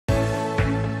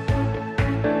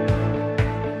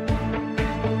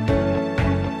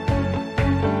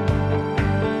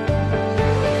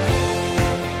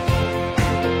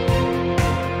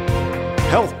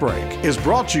HealthBreak is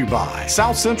brought to you by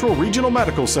South Central Regional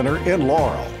Medical Center in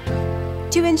Laurel.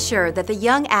 To ensure that the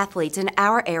young athletes in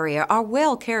our area are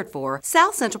well cared for,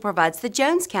 South Central provides the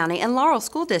Jones County and Laurel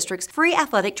School Districts free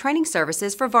athletic training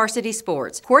services for varsity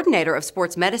sports. Coordinator of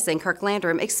Sports Medicine, Kirk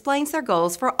Landrum, explains their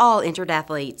goals for all injured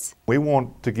athletes. We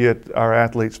want to get our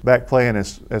athletes back playing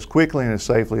as quickly and as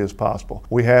safely as possible.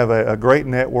 We have a great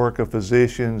network of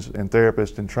physicians and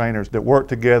therapists and trainers that work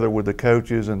together with the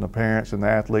coaches and the parents and the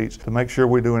athletes to make sure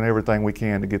we're doing everything we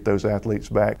can to get those athletes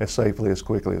back as safely, as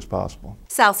quickly as possible.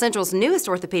 South Central's newest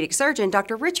orthopedic surgeon,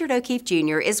 Dr. Richard O'Keefe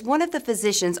Jr., is one of the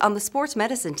physicians on the sports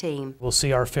medicine team. We'll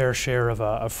see our fair share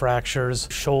of fractures,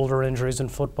 shoulder injuries in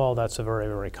football. That's a very,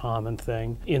 very common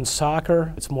thing. In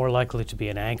soccer, it's more likely to be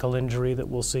an ankle injury that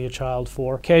we'll see a child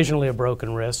for, occasionally a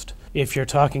broken wrist. If you're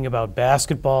talking about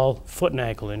basketball, foot and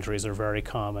ankle injuries are very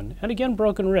common. And again,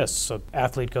 broken wrists. So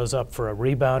athlete goes up for a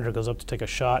rebound or goes up to take a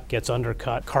shot, gets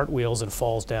undercut, cartwheels and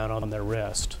falls down on their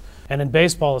wrist. And in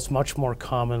baseball, it's much more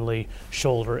commonly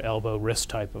shoulder, elbow, wrist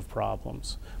type of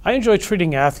problems. I enjoy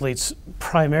treating athletes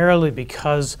primarily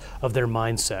because of their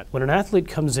mindset. When an athlete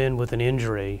comes in with an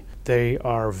injury, they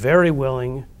are very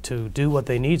willing to do what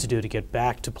they need to do to get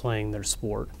back to playing their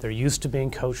sport. They're used to being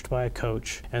coached by a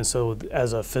coach, and so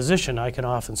as a physician, I can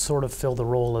often sort of fill the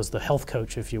role as the health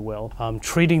coach, if you will,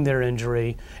 treating their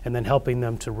injury and then helping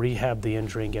them to rehab the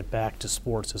injury and get back to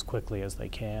sports as quickly as they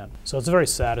can. So it's a very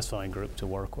satisfying group to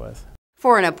work with.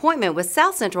 For an appointment with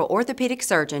South Central Orthopedic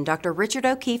Surgeon Dr. Richard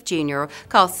O'Keefe Jr.,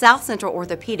 call South Central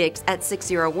Orthopedics at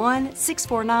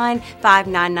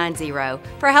 601-649-5990.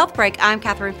 For HealthBreak, I'm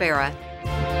Catherine Farah.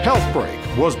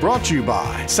 HealthBreak was brought to you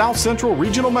by South Central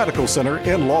Regional Medical Center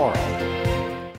in Laurel.